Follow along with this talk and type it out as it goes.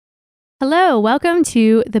Hello, welcome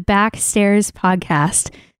to the Backstairs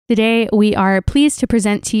podcast. Today, we are pleased to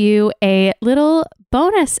present to you a little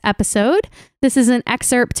bonus episode. This is an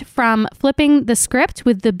excerpt from Flipping the Script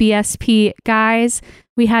with the BSP guys.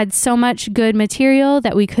 We had so much good material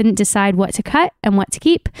that we couldn't decide what to cut and what to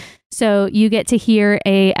keep. So you get to hear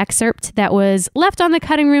an excerpt that was left on the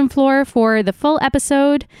cutting room floor for the full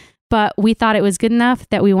episode, but we thought it was good enough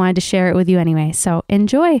that we wanted to share it with you anyway. So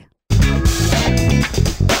enjoy.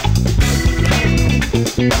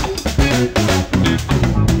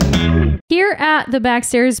 Here at the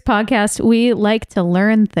Backstairs podcast, we like to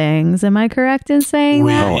learn things. Am I correct in saying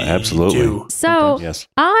that? Oh, absolutely. So yes.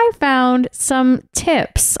 I found some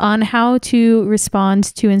tips on how to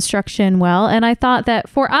respond to instruction well, and I thought that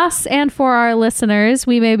for us and for our listeners,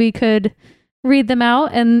 we maybe could read them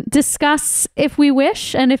out and discuss if we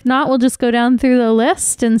wish, and if not, we'll just go down through the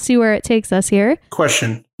list and see where it takes us here.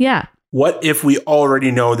 Question. Yeah. What if we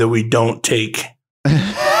already know that we don't take?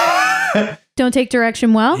 Don't take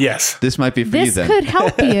direction well? Yes. This might be for you This then. could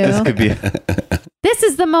help you. This could be. This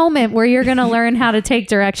is the moment where you're going to learn how to take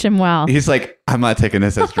direction well. He's like, I'm not taking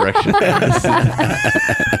this as direction.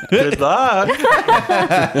 Good luck.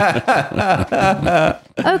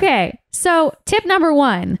 Okay, so tip number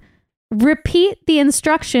 1. Repeat the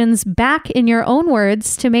instructions back in your own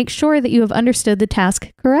words to make sure that you have understood the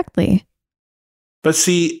task correctly. But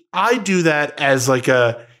see, I do that as like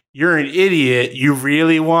you're an idiot. You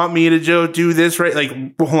really want me to do this, right? Like,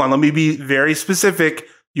 hold on, let me be very specific.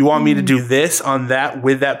 You want me to do this on that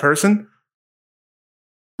with that person?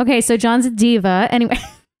 Okay, so John's a diva. Anyway.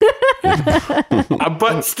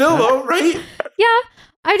 But still, though, right?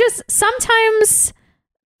 Yeah, sometimes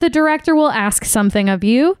the director will ask something of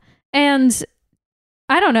you, and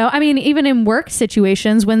I don't know. I mean, even in work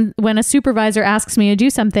situations, when a supervisor asks me to do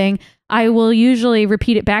something, I will usually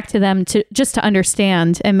repeat it back to them just to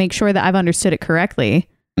understand and make sure that I've understood it correctly.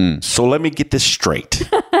 So let me get this straight.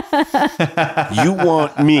 You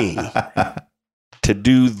want me to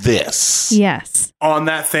do this? Yes. On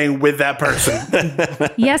that thing with that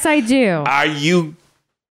person. Yes, I do. Are you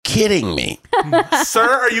kidding me? Sir,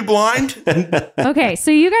 are you blind? Okay,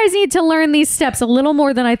 so you guys need to learn these steps a little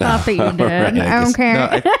more than I thought that you did. Right, I guess.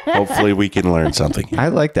 Okay. No, Hopefully we can learn something. I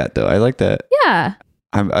like that though. I like that. Yeah.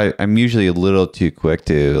 I'm usually a little too quick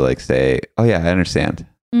to like say, oh yeah, I understand.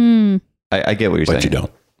 I get what you're saying. But you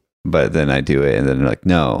don't. But then I do it and then they're like,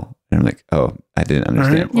 no. And I'm like, oh, I didn't All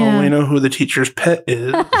understand. right, well, Yeah. we know who the teacher's pet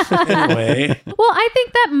is. Anyway. Well, I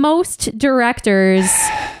think that most directors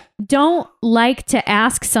don't like to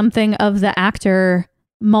ask something of the actor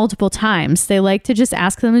multiple times. They like to just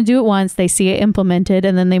ask them to do it once, they see it implemented,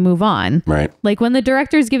 and then they move on. Right. Like when the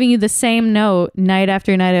director is giving you the same note night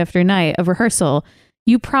after night after night of rehearsal,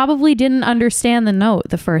 you probably didn't understand the note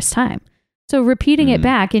the first time. So repeating it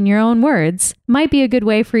back in your own words might be a good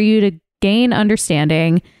way for you to gain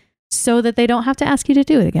understanding so that they don't have to ask you to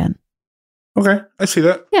do it again. Okay, I see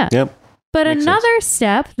that. Yeah. Yep. But Makes another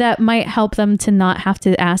step that might help them to not have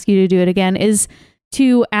to ask you to do it again is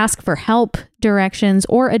to ask for help, directions,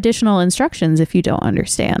 or additional instructions if you don't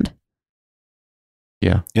understand.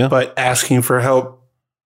 Yeah. But asking for help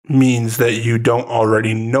means that you don't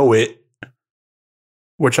already know it,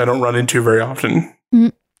 which I don't run into very often.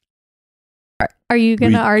 Are you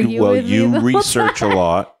going to argue well, with me? you the whole research a time?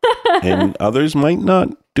 lot, and others might not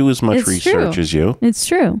do as much It's research true. as you. It's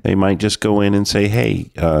true. They might just go in and say,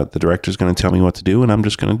 hey, the director's going to tell me what to do, and I'm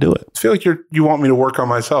just going to do it. I feel like you want me to work on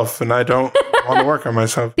myself, and I don't want to work on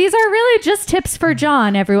myself. These are really just tips for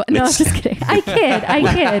John, everyone. No, I'm just kidding. I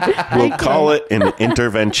kid. We'll call it an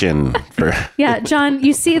intervention. Yeah, John,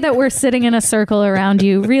 you see that we're sitting in a circle around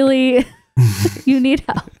you. Really, you need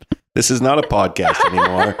help. This is not a podcast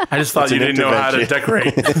anymore. I just thought It's you an didn't know how to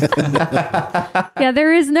intervention. decorate. Yeah,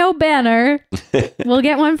 there is no banner. We'll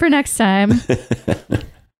get one for next time.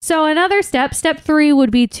 So another step 3 would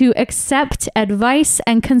be to accept advice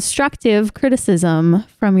and constructive criticism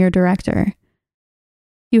from your director.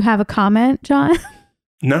 You have a comment, John?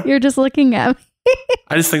 No, You're just looking at me.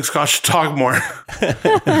 I just think Scott should talk more.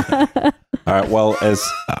 All right. Well, as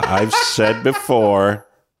I've said before,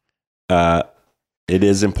 it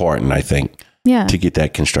is important, I think, Yeah. to get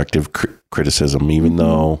that constructive criticism, even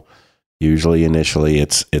though usually initially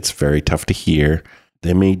it's very tough to hear.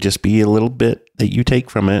 There may just be a little bit that you take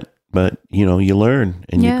from it, but you learn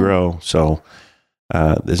and you grow. So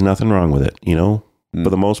there's nothing wrong with it. For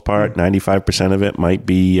the most part, 95% of it might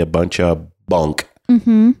be a bunch of bunk.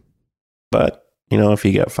 Mm-hmm. But if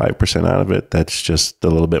you get 5% out of it, that's just a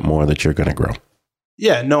little bit more that you're going to grow.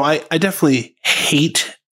 Yeah, no, I definitely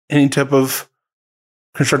hate any type of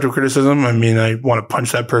constructive criticism. I mean, I want to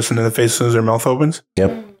punch that person in the face as soon as their mouth opens.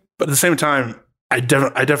 Yep. But at the same time, I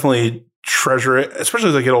definitely treasure it, especially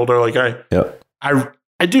as I get older. Like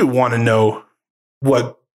I do want to know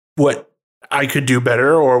what I could do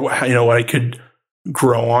better, or what I could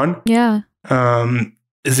grow on. Yeah.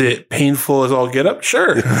 Is it painful as all get up?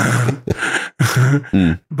 Sure.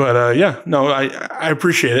 But I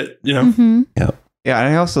appreciate it. Mm-hmm. Yeah.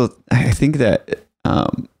 And I think that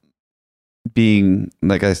being,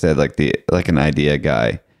 like I said, like an idea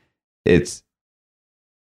guy, it's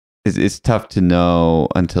tough to know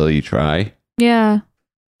until you try. Yeah.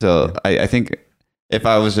 So I think if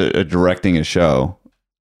I was directing a show,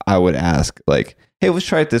 I would ask like, hey, let's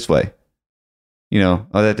try it this way. Oh,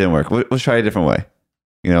 that didn't work. Let's try a different way.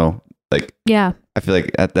 Yeah. I feel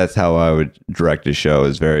like that's how I would direct a show,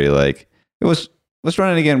 is very like, let's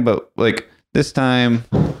run it again, but like this time,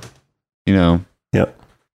 Yep.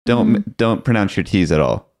 don't pronounce your T's at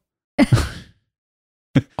all.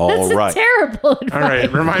 All That's right. Terrible advice. All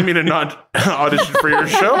right. Remind me to not audition for your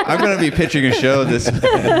show I'm going to be pitching a show this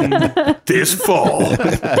fall.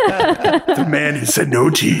 The man who said no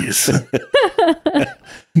T's.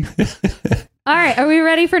 All right. Are we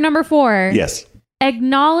ready for number 4? Yes.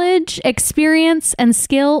 Acknowledge experience and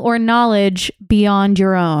skill or knowledge beyond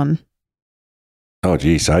your own. Oh,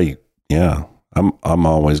 geez. I'm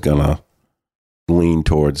always gonna lean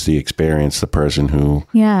towards the experience, the person who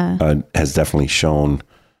has definitely shown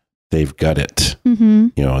they've got it.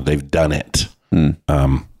 Mm-hmm. They've done it. When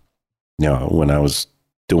I was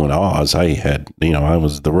doing Oz, I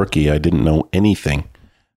was the rookie. I didn't know anything.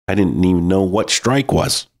 I didn't even know what strike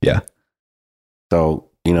was. Yeah. So,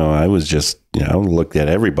 I was just, looked at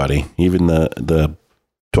everybody, even the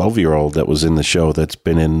 12-year-old that was in the show that's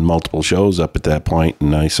been in multiple shows up at that point,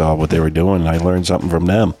 and I saw what they were doing, and I learned something from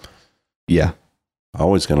them. Yeah.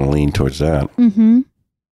 Always going to lean towards that. Mm-hmm.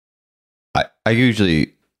 I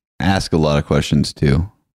usually ask a lot of questions too.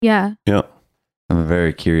 Yeah. Yeah. I'm a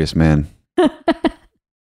very curious man. The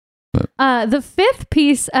 5th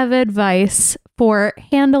piece of advice for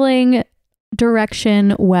handling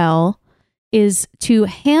direction well is to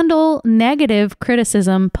handle negative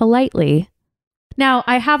criticism politely. Now,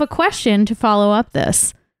 I have a question to follow up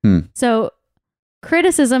this. So,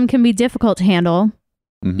 criticism can be difficult to handle,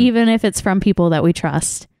 even if it's from people that we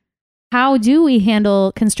trust. How do we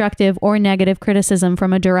handle constructive or negative criticism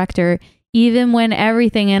from a director, even when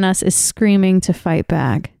everything in us is screaming to fight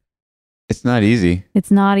back? It's not easy.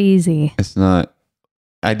 It's not easy. It's not.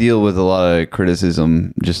 I deal with a lot of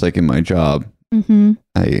criticism, just like in my job. Mm-hmm.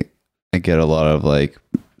 I get a lot of like,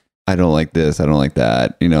 I don't like this, I don't like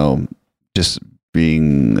that. Just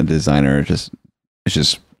being a designer, it's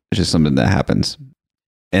just something that happens.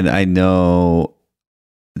 And I know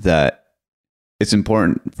that it's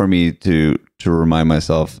important for me to remind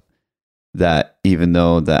myself that even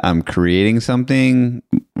though that I'm creating something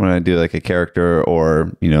when I do like a character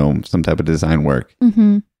or, some type of design work,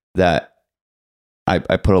 that I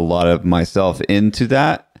put a lot of myself into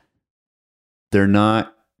that. They're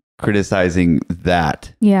not criticizing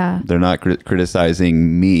that. Yeah. They're not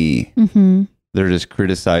criticizing me. Mm-hmm. They're just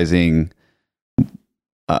criticizing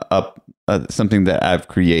something that I've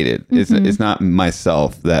created. It's not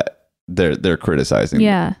myself that they're criticizing.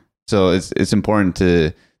 Yeah. So it's important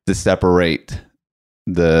to separate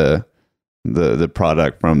the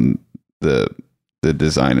product from the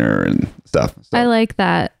designer and stuff. So, I like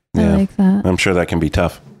that. Yeah. I like that. I'm sure that can be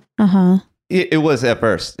tough. Uh-huh. It was at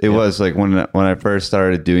first. It was like when I first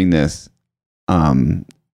started doing this, and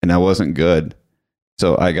I wasn't good,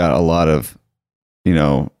 so I got a lot of,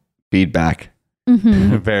 feedback.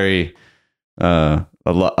 Very, a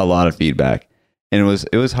lot of feedback, and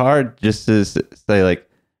it was hard just to say like,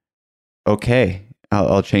 okay,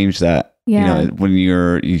 I'll change that. Yeah. When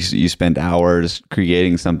you spend hours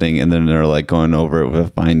creating something, and then they're like going over it with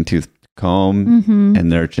a fine tooth comb,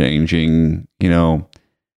 and they're changing,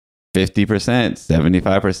 50%,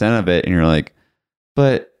 75% of it. And you're like,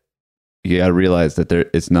 but you got to realize that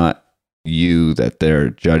it's not you that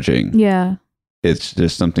they're judging. Yeah. It's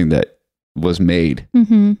just something that was made.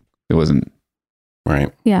 Mm-hmm. It wasn't.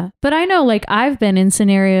 Right. Yeah. But I know like I've been in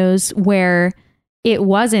scenarios where it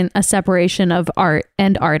wasn't a separation of art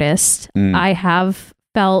and artist. I have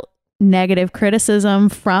felt negative criticism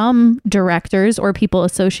from directors or people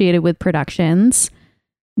associated with productions.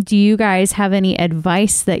 Do you guys have any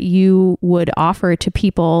advice that you would offer to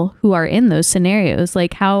people who are in those scenarios?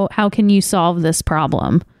 Like how can you solve this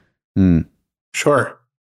problem? Sure.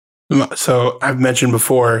 So I've mentioned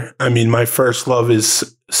before, my first love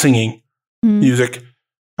is singing music.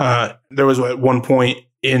 There was at one point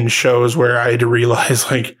in shows where I had to realize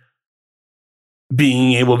like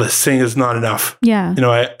being able to sing is not enough. Yeah.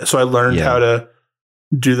 So I learned how to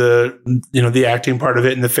do the acting part of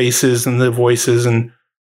it and the faces and the voices. And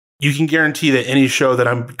you can guarantee that any show that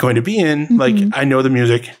I'm going to be in, like, I know the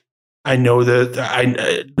music. I know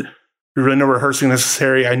I really no rehearsing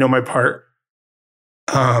necessary. I know my part.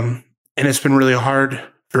 And it's been really hard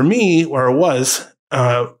for me, where I was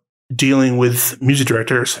dealing with music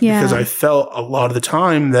directors, because I felt a lot of the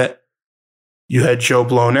time that you had Joe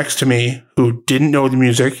Blow next to me who didn't know the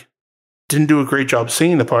music, didn't do a great job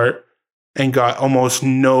singing the part, and got almost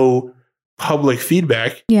no public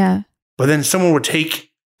feedback. Yeah. But then someone would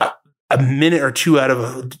take a minute or two out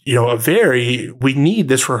of we need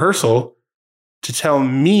this rehearsal to tell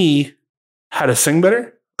me how to sing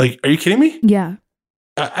better. Like, are you kidding me? Yeah.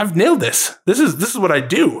 I've nailed this. This is what I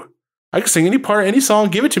do. I can sing any part, any song,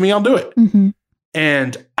 give it to me, I'll do it. Mm-hmm.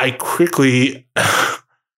 And I quickly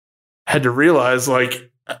had to realize,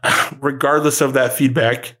 like, regardless of that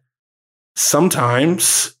feedback,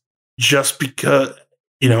 sometimes just because,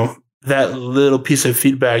 that little piece of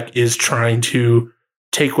feedback is trying to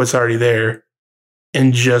take what's already there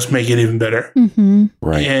and just make it even better. Mm-hmm.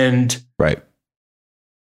 Right.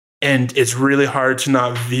 And it's really hard to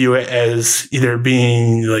not view it as either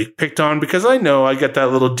being like picked on, because I know I got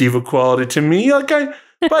that little diva quality to me.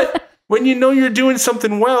 But when you're doing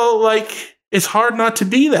something well, like, it's hard not to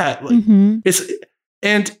be that. Like,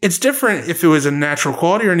 it's different if it was a natural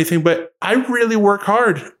quality or anything, but I really work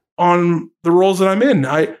hard on the roles that I'm in.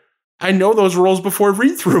 I know those roles before I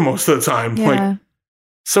read through most of the time. Yeah.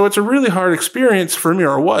 So it's a really hard experience for me,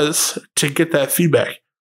 or was, to get that feedback.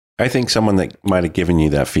 I think someone that might have given you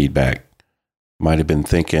that feedback might have been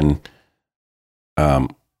thinking that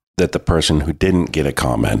the person who didn't get a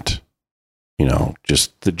comment,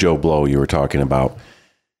 just the Joe Blow you were talking about,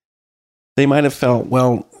 they might have felt,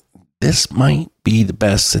 well, this might be the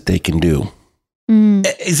best that they can do.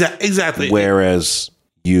 Exactly. Whereas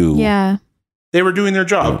they were doing their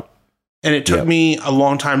job. And it took me a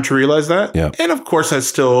long time to realize that. Yeah. And of course, I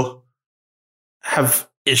still have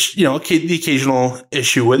the occasional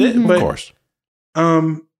issue with it. But, of course.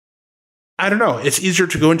 I don't know. It's easier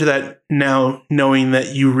to go into that now, knowing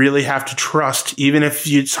that you really have to trust, even if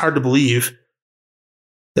it's hard to believe,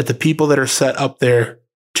 that the people that are set up there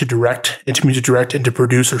to direct and to music direct and to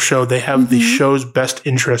produce or show, they have the show's best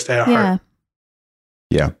interest at heart.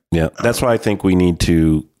 Yeah. That's why I think we need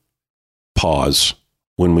to pause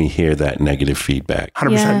when we hear that negative feedback.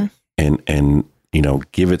 100%. And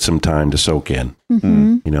give it some time to soak in.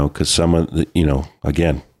 Because some of the,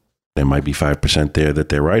 again, there might be 5% there that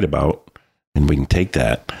they're right about, and we can take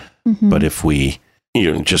that. But if we,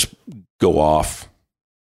 just go off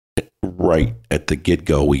right at the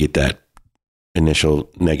get-go, we get that initial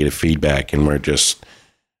negative feedback, and we're just,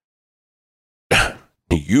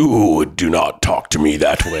 you do not talk to me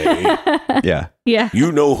that way. Yeah.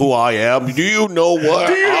 You know who I am. Do you know what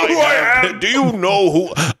I am? Do you know who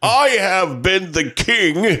I have been? The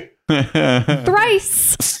king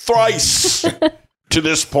thrice to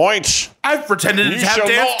this point. I've pretended to tap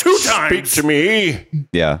dance 2 times. Speak to me.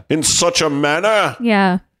 In such a manner.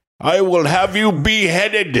 Yeah. I will have you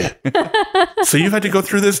beheaded. So you've had to go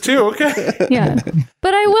through this too, okay? Yeah.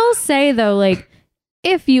 But I will say though, like,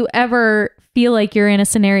 if you ever feel like you're in a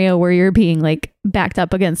scenario where you're being like backed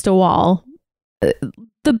up against a wall,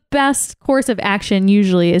 the best course of action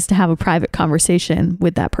usually is to have a private conversation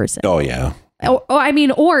with that person. Oh, yeah.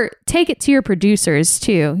 Or take it to your producers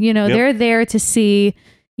too. They're there to see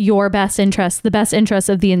your best interests, the best interests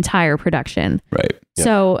of the entire production. Right. Yep.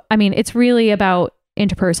 So, it's really about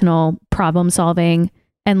interpersonal problem solving.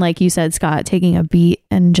 And like you said, Scott, taking a beat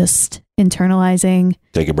and just internalizing.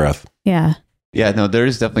 Take a breath. Yeah. Yeah, no,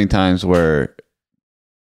 there's definitely times where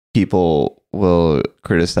people will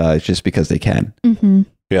criticize just because they can.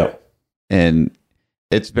 Yeah. And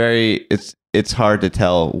it's hard to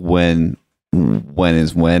tell when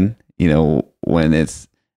is when, when it's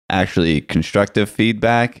actually constructive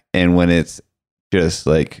feedback and when it's just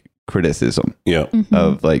like criticism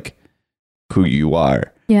of like who you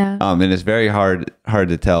are. Yeah. And it's very hard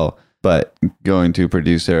to tell, but going to a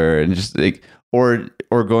producer and just like, or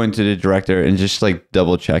going to the director and just like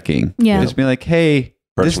double checking. Yeah. Just being like, hey,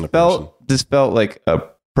 this felt like a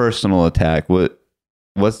personal attack.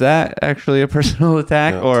 Was that actually a personal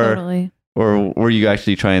attack? Yeah. Or Totally. Or were you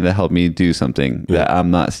actually trying to help me do something that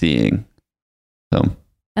I'm not seeing? So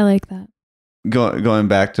I like that. Going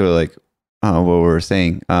back to like what we were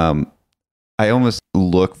saying, I almost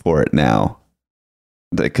look for it now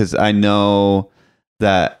because I know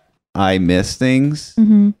that I miss things.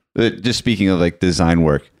 Just speaking of like design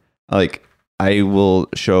work, like I will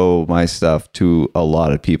show my stuff to a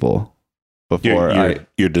lot of people before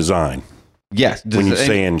your design. Yes. When you're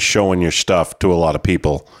saying showing your stuff to a lot of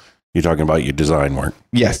people, you're talking about your design work.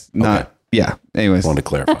 Yes. Not. Okay. Yeah. Anyways. I want to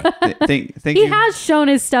clarify. Thank he you. has shown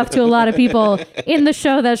his stuff to a lot of people in the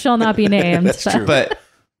show that shall not be named. That's true. But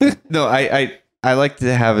no, I like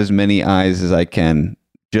to have as many eyes as I can,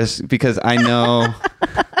 just because I know.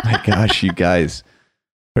 My gosh, you guys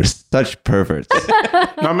are such perverts.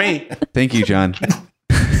 Not me. Thank you, John.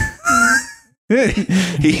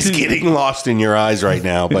 He's getting lost in your eyes right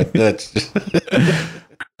now, but that's.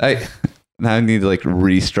 I need to like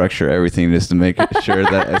restructure everything just to make sure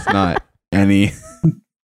that it's not any.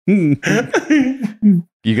 You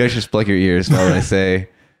guys just plug your ears while I say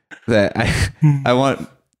that I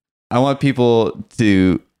want people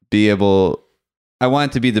to be able. I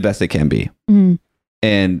want it to be the best it can be. Mm.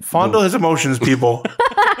 And fondle his emotions, people.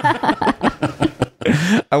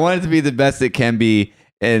 I want it to be the best it can be,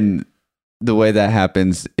 and the way that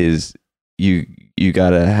happens is you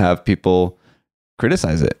gotta have people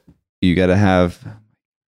criticize it. You gotta have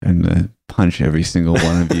and punch every single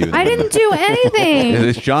one of you. I didn't do anything.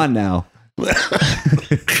 It's John now.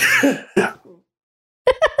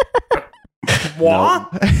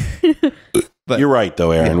 What? But you're right, though,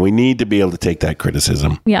 Aaron. We need to be able to take that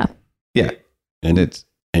criticism. Yeah. Yeah. And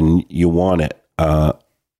you want it.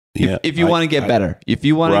 If you want to get better,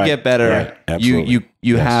 you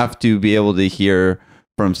yes. have to be able to hear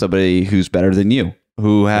from somebody who's better than you,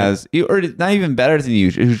 who has, or not even better than you,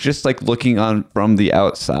 who's just like looking on from the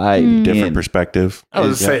outside. Different perspective. I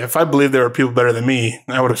was say, if I believed there were people better than me,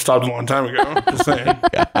 I would have stopped a long time ago. Just saying.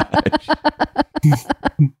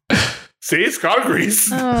 See, it's car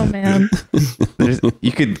grease. Oh man.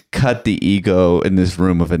 You could cut the ego in this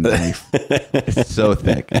room with a knife. It's so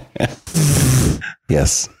thick.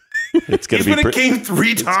 Yes. It's going He's to be been a king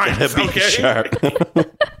 3 times. be sharp.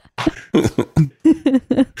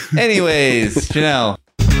 Anyways, Janelle.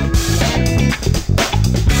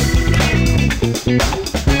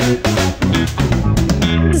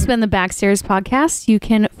 This has been the Backstairs Podcast. You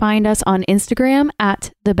can find us on Instagram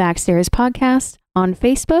at the Backstairs Podcast, on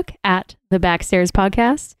Facebook at the Backstairs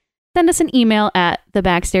Podcast. Send us an email at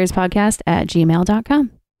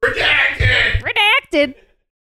thebackstairspodcast@gmail.com. Redacted! Redacted!